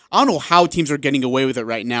teams, I don't know how teams are getting away with it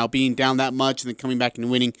right now, being down that much and then coming back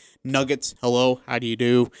and winning. Nuggets, hello, how do you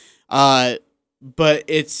do? But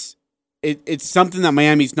it's something that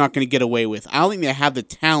Miami's not going to get away with. I don't think they have the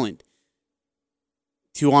talent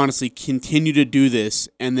to honestly continue to do this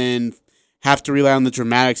and then have to rely on the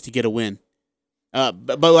dramatics to get a win.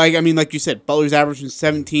 But like you said, Butler's averaging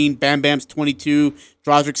 17, Bam Bam's 22,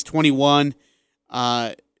 Drazdric's 21.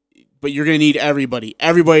 But you're going to need everybody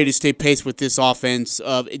to stay pace with this offense.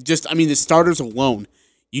 The starters alone,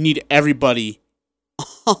 you need everybody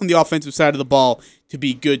on the offensive side of the ball to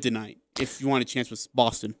be good tonight if you want a chance with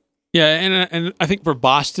Boston. Yeah, and I think for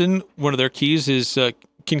Boston, one of their keys is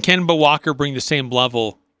can Kemba Walker bring the same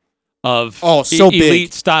level of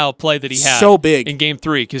elite style play that he had in Game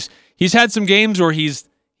 3? Because he's had some games where he's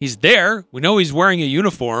there. We know he's wearing a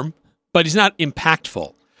uniform, but he's not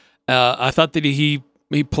impactful. I thought that he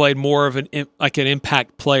played more of an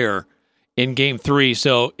impact player in Game 3.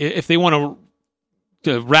 So if they want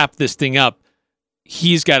to wrap this thing up,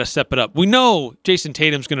 he's got to step it up. We know Jason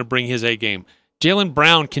Tatum's going to bring his A game. Jaylen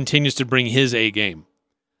Brown continues to bring his A game.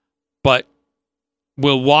 But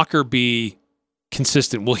will Walker be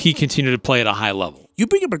consistent? Will he continue to play at a high level? You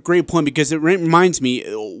bring up a great point because it reminds me,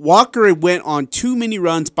 Walker went on too many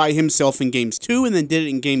runs by himself in Games 2 and then did it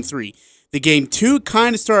in Game 3. The Game 2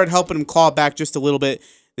 kind of started helping him claw back just a little bit,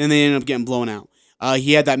 then they ended up getting blown out.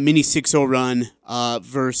 He had that mini 6-0 run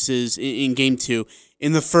versus in Game 2.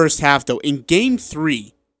 In the first half, though, in Game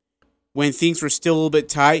 3, when things were still a little bit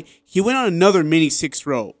tight, he went on another mini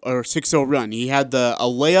 6-0 run. He had a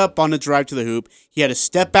layup on the drive to the hoop. He had a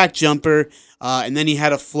step-back jumper, and then he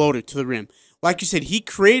had a floater to the rim. Like you said, he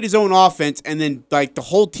created his own offense, and then the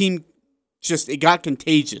whole team it got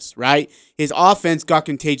contagious, right? His offense got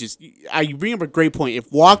contagious. You bring up a great point.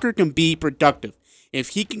 If Walker can be productive, if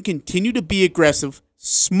he can continue to be aggressive,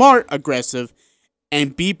 smart aggressive,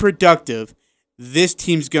 and be productive, this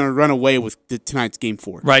team's going to run away with tonight's Game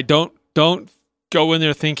 4. Right. Don't go in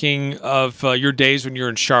there thinking of your days when you're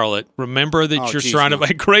in Charlotte. Remember that you're surrounded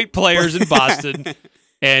by great players in Boston.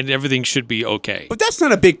 And everything should be okay. But that's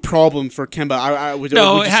not a big problem for Kemba.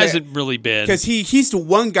 It hasn't really been. Because he's the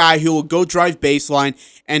one guy who will go drive baseline,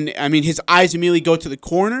 and his eyes immediately go to the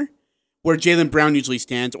corner where Jaylen Brown usually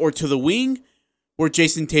stands, or to the wing where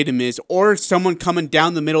Jason Tatum is, or someone coming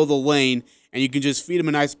down the middle of the lane, and you can just feed him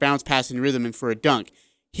a nice bounce pass and rhythm and for a dunk.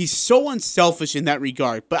 He's so unselfish in that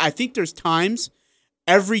regard. But I think there's times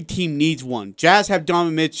every team needs one. Jazz have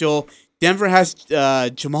Donovan Mitchell. Denver has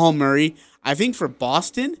Jamal Murray. I think for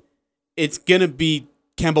Boston, it's going to be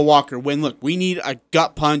Kemba Walker. We need a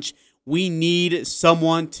gut punch. We need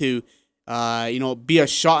someone to, be a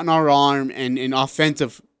shot in our arm and in an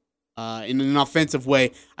offensive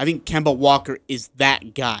way. I think Kemba Walker is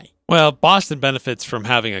that guy. Well, Boston benefits from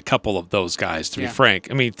having a couple of those guys, to be frank.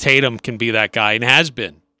 Tatum can be that guy and has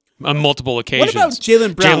been on multiple occasions. What about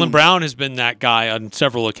Jaylen Brown? Jaylen Brown has been that guy on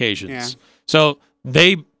several occasions. Yeah. So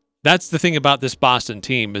that's the thing about this Boston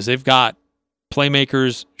team is they've got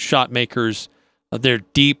playmakers, shot makers. They're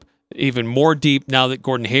deep, even more deep now that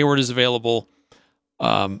Gordon Hayward is available.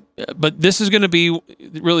 But this is going to be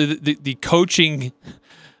really the coaching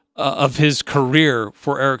of his career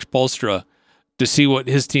for Eric Spoelstra to see what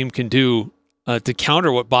his team can do to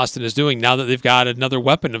counter what Boston is doing now that they've got another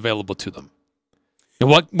weapon available to them. And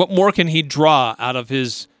what more can he draw out of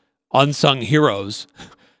his unsung heroes.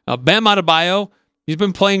 Bam Adebayo, he's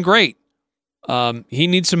been playing great. He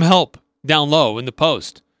needs some help down low in the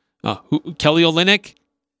post. Kelly Olynyk,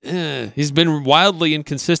 he's been wildly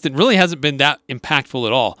inconsistent. Really hasn't been that impactful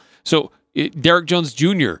at all. So Derek Jones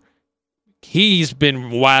Jr., he's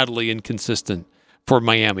been wildly inconsistent for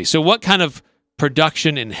Miami. So what kind of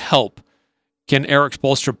production and help can Eric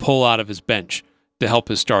Spoelstra pull out of his bench to help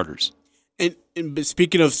his starters? And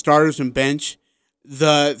speaking of starters and bench,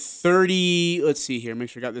 the 30, let's see here, make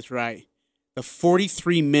sure I got this right. The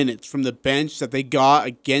 43 minutes from the bench that they got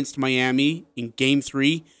against Miami in Game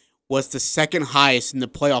 3 was the second highest in the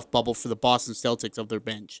playoff bubble for the Boston Celtics of their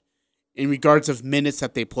bench in regards of minutes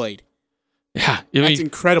that they played. Yeah, that's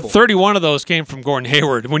incredible. 31 of those came from Gordon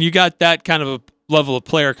Hayward. When you got that kind of a level of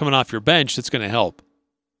player coming off your bench, it's going to help.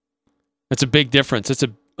 That's a big difference.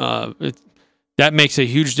 That makes a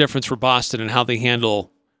huge difference for Boston and how they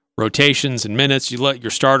handle rotations and minutes. You let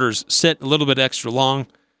your starters sit a little bit extra long,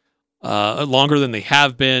 longer than they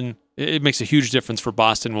have been. It makes a huge difference for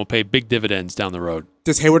Boston and will pay big dividends down the road.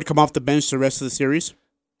 Does Hayward come off the bench the rest of the series?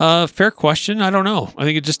 Fair question. I don't know. I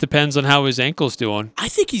think it just depends on how his ankle's doing. I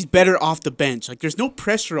think he's better off the bench. Like, there's no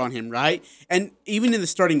pressure on him, right? And even in the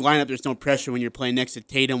starting lineup, there's no pressure when you're playing next to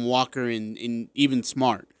Tatum, Walker, and even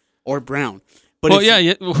Smart or Brown. But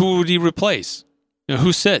who would he replace?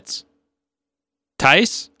 Who sits?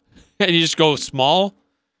 Tice? And you just go small?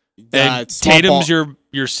 And Tatum's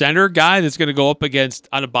your center guy that's going to go up against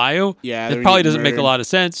Adebayo? Yeah. That probably doesn't make a lot of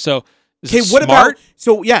sense. So, what about...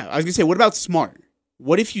 So, yeah, I was going to say, what about Smart?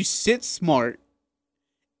 What if you sit Smart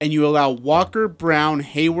and you allow Walker, Brown,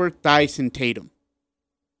 Hayward, Tice, and Tatum?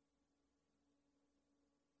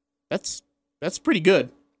 That's pretty good.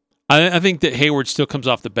 I think that Hayward still comes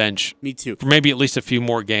off the bench. Me too. For maybe at least a few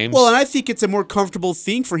more games. Well, and I think it's a more comfortable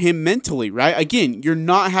thing for him mentally, right? Again, you're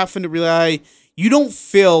not having to rely... You don't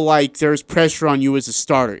feel like there's pressure on you as a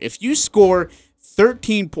starter. If you score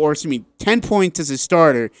 10 points as a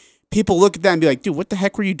starter, people look at that and be like, dude, what the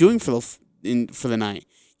heck were you doing for the night?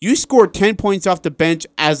 You scored 10 points off the bench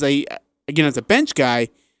as a bench guy.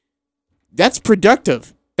 That's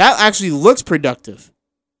productive. That actually looks productive.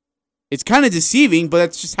 It's kind of deceiving, but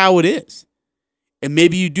that's just how it is. And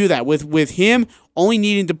maybe you do that with him only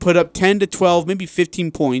needing to put up 10 to 12, maybe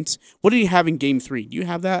 15 points. What did he have in Game 3? Do you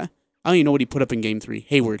have that? I don't even know what he put up in Game 3.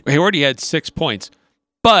 Hayward, he had 6 points.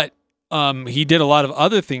 But he did a lot of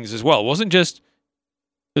other things as well. It wasn't just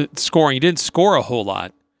scoring. He didn't score a whole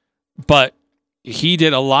lot. But he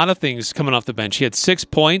did a lot of things coming off the bench. He had 6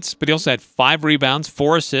 points, but he also had 5 rebounds,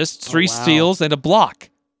 4 assists, 3 steals, and a block.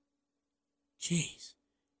 Jeez.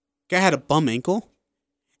 Guy had a bum ankle.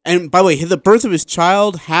 And by the way, the birth of his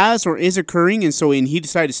child has or is occurring, and he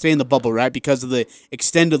decided to stay in the bubble, right, because of the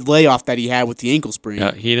extended layoff that he had with the ankle sprain.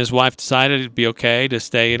 Yeah, he and his wife decided it'd be okay to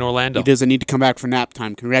stay in Orlando. He doesn't need to come back for nap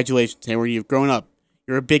time. Congratulations, Hayward. You've grown up.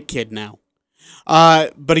 You're a big kid now.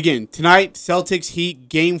 But again, tonight, Celtics Heat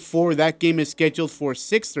Game 4. That game is scheduled for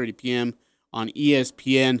 6:30 p.m. on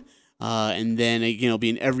ESPN. And then, it'll be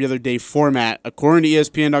in every other day format, according to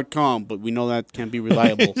ESPN.com, but we know that can't be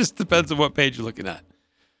reliable. It just depends on what page you're looking at.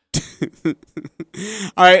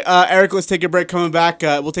 All right, Eric, let's take a break. Coming back,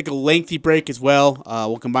 we'll take a lengthy break as well.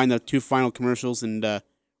 We'll combine the 2 final commercials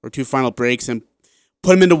or 2 final breaks and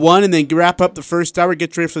put them into one, and then wrap up the first hour,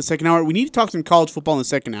 get ready for the second hour. We need to talk some college football in the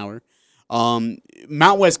second hour.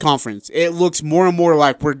 Mount West Conference, it looks more and more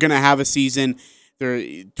like we're going to have a season. They're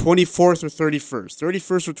 24th or 31st.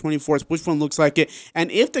 31st or 24th, which one looks like it?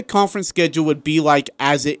 And if the conference schedule would be like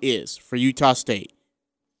as it is for Utah State,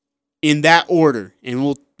 in that order, and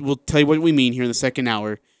we'll tell you what we mean here in the second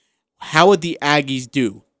hour, how would the Aggies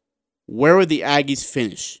do? Where would the Aggies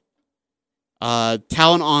finish?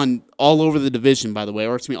 Talent on all over the division, by the way,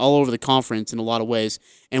 or all over the conference in a lot of ways.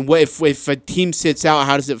 And what if a team sits out,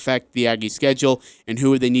 how does it affect the Aggies' schedule, and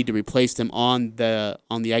who would they need to replace them on the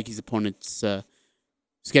Aggies' opponent's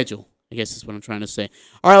schedule? I guess is what I'm trying to say.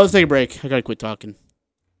 All right, let's take a break. I gotta quit talking.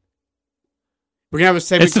 We're gonna have a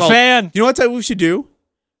segment. It's the fan. You know what we should do?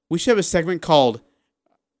 We should have a segment called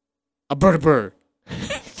 "A Bird a Bird,"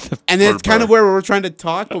 and then it's kind of where we're trying to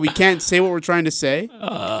talk, but we can't say what we're trying to say,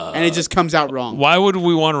 and it just comes out wrong. Why would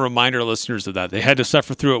we want to remind our listeners of that? They had to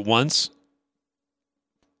suffer through it once.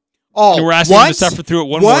 Oh, and we're asking them to suffer through it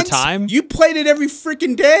one more time. You played it every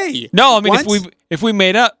freaking day. No, I mean if we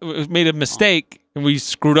made a mistake and we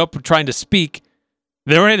screwed up trying to speak,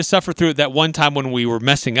 they already had to suffer through it that one time when we were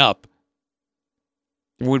messing up.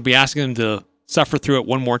 We'd be asking them to suffer through it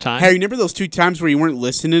one more time. Hey, remember those 2 times where you weren't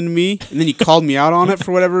listening to me and then you called me out on it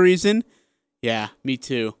for whatever reason? Yeah, me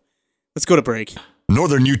too. Let's go to break.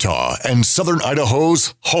 Northern Utah and Southern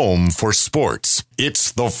Idaho's home for sports.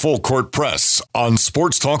 It's the Full Court Press on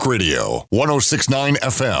Sports Talk Radio, 106.9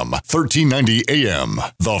 FM, 1390 AM.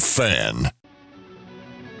 The Fan.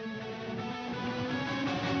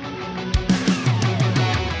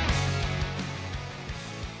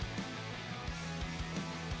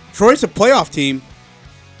 Troy's a playoff team.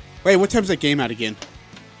 Wait, what time's that game at again?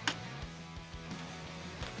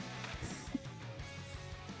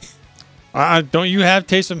 Don't you have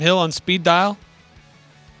Taysom Hill on speed dial?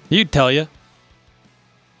 He'd tell you.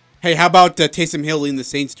 Hey, how about Taysom Hill leading the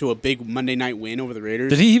Saints to a big Monday night win over the Raiders?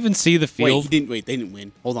 Did he even see the field? They didn't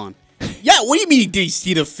win. Hold on. Yeah, what do you mean did he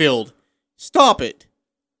see the field? Stop it.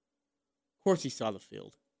 Of course he saw the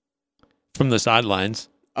field. From the sidelines.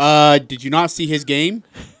 Did you not see his game?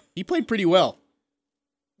 He played pretty well.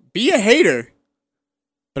 Be a hater,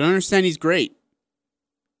 but understand he's great.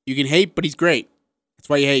 You can hate, but he's great. That's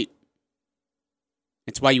why you hate.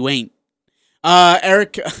 That's why you ain't.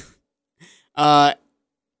 Eric,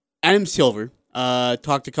 Adam Silver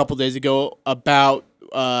talked a couple days ago about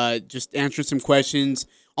just answering some questions,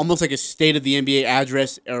 almost like a state of the NBA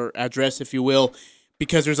address, if you will,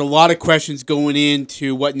 because there's a lot of questions going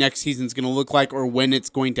into what next season is going to look like or when it's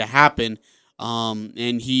going to happen.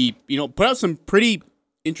 And he, put out some pretty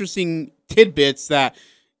interesting tidbits that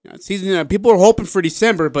season people are hoping for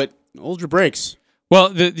December, but hold your brakes. Well,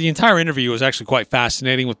 the entire interview was actually quite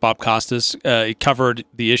fascinating with Bob Costas. It covered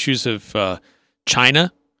the issues of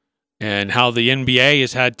China and how the NBA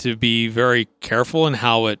has had to be very careful in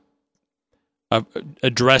how it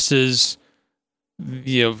addresses,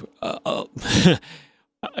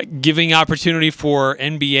 giving opportunity for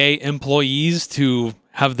NBA employees to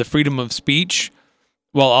have the freedom of speech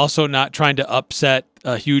while also not trying to upset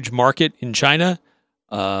a huge market in China.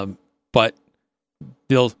 But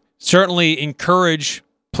they'll certainly encourage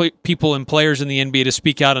people and players in the NBA to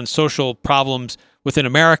speak out on social problems within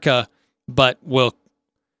America, but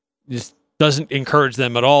just doesn't encourage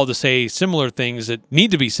them at all to say similar things that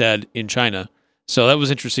need to be said in China. So that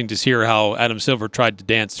was interesting to hear how Adam Silver tried to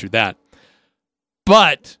dance through that.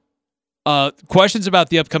 But questions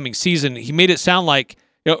about the upcoming season, he made it sound like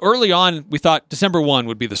early on we thought December 1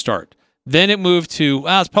 would be the start. Then it moved to,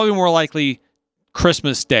 it's probably more likely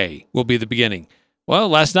Christmas Day will be the beginning. Well,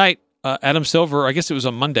 last night, Adam Silver, I guess it was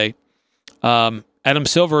on Monday, Adam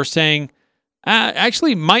Silver saying,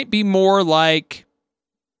 actually might be more like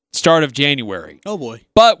start of January. Oh, boy.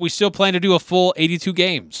 But we still plan to do a full 82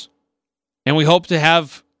 games. And we hope to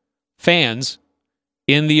have fans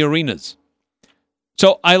in the arenas.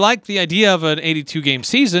 So I like the idea of an 82-game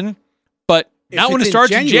season, but not when it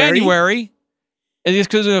starts in January. It's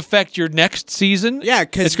going to affect your next season. Yeah,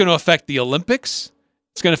 because it's going to affect the Olympics.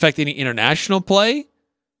 It's going to affect any international play.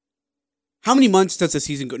 How many months does the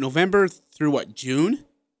season go? November through what? June?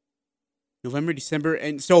 November, December,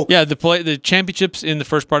 and so the championships in the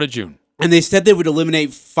first part of June. And they said they would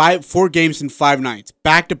eliminate 4 games in 5 nights,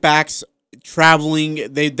 back-to-backs,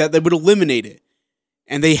 traveling. They would eliminate it,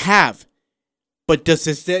 and they have. But does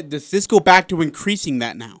this go back to increasing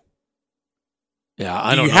that now? Yeah,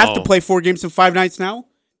 I don't know. You have to play 4 games in 5 nights now?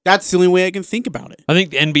 That's the only way I can think about it. I think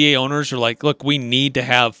the NBA owners are like, look, we need to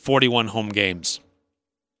have 41 home games.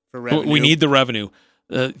 For revenue. We need the revenue.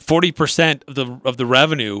 40% of the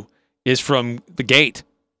revenue is from the gate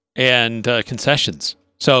and concessions.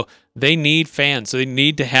 So they need fans. So they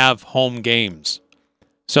need to have home games.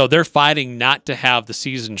 So they're fighting not to have the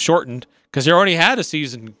season shortened because they already had a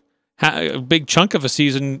season, a big chunk of a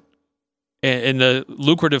season in the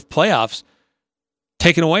lucrative playoffs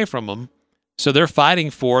taken away from them. So they're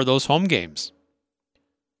fighting for those home games.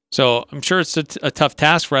 So I'm sure it's a tough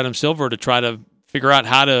task for Adam Silver to try to figure out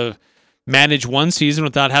how to manage one season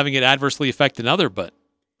without having it adversely affect another.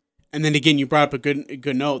 And then again, you brought up a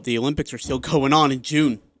good note. The Olympics are still going on in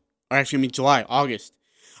June. Or actually, July, August.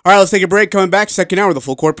 All right, let's take a break. Coming back, second hour of the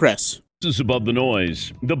Full Court Press. This is Above the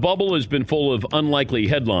Noise. The bubble has been full of unlikely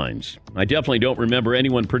headlines. I definitely don't remember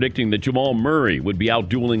anyone predicting that Jamal Murray would be out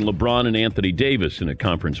dueling LeBron and Anthony Davis in a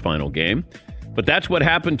conference final game. But that's what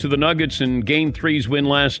happened to the Nuggets in Game 3's win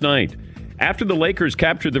last night. After the Lakers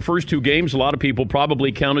captured the first 2 games, a lot of people probably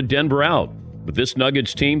counted Denver out. But this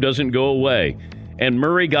Nuggets team doesn't go away. And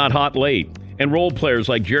Murray got hot late. And role players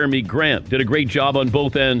like Jeremy Grant did a great job on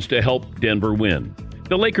both ends to help Denver win.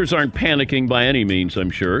 The Lakers aren't panicking by any means, I'm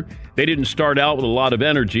sure. They didn't start out with a lot of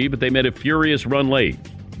energy, but they made a furious run late.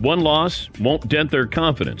 One loss won't dent their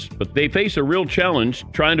confidence, but they face a real challenge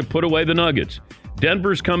trying to put away the Nuggets.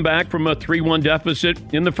 Denver's come back from a 3-1 deficit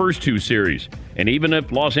in the first 2 series. And even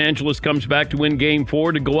if Los Angeles comes back to win Game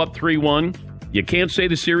 4 to go up 3-1, you can't say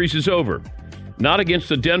the series is over. Not against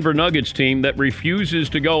the Denver Nuggets team that refuses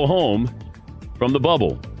to go home from the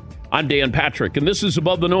bubble. I'm Dan Patrick, and this is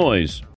Above the Noise.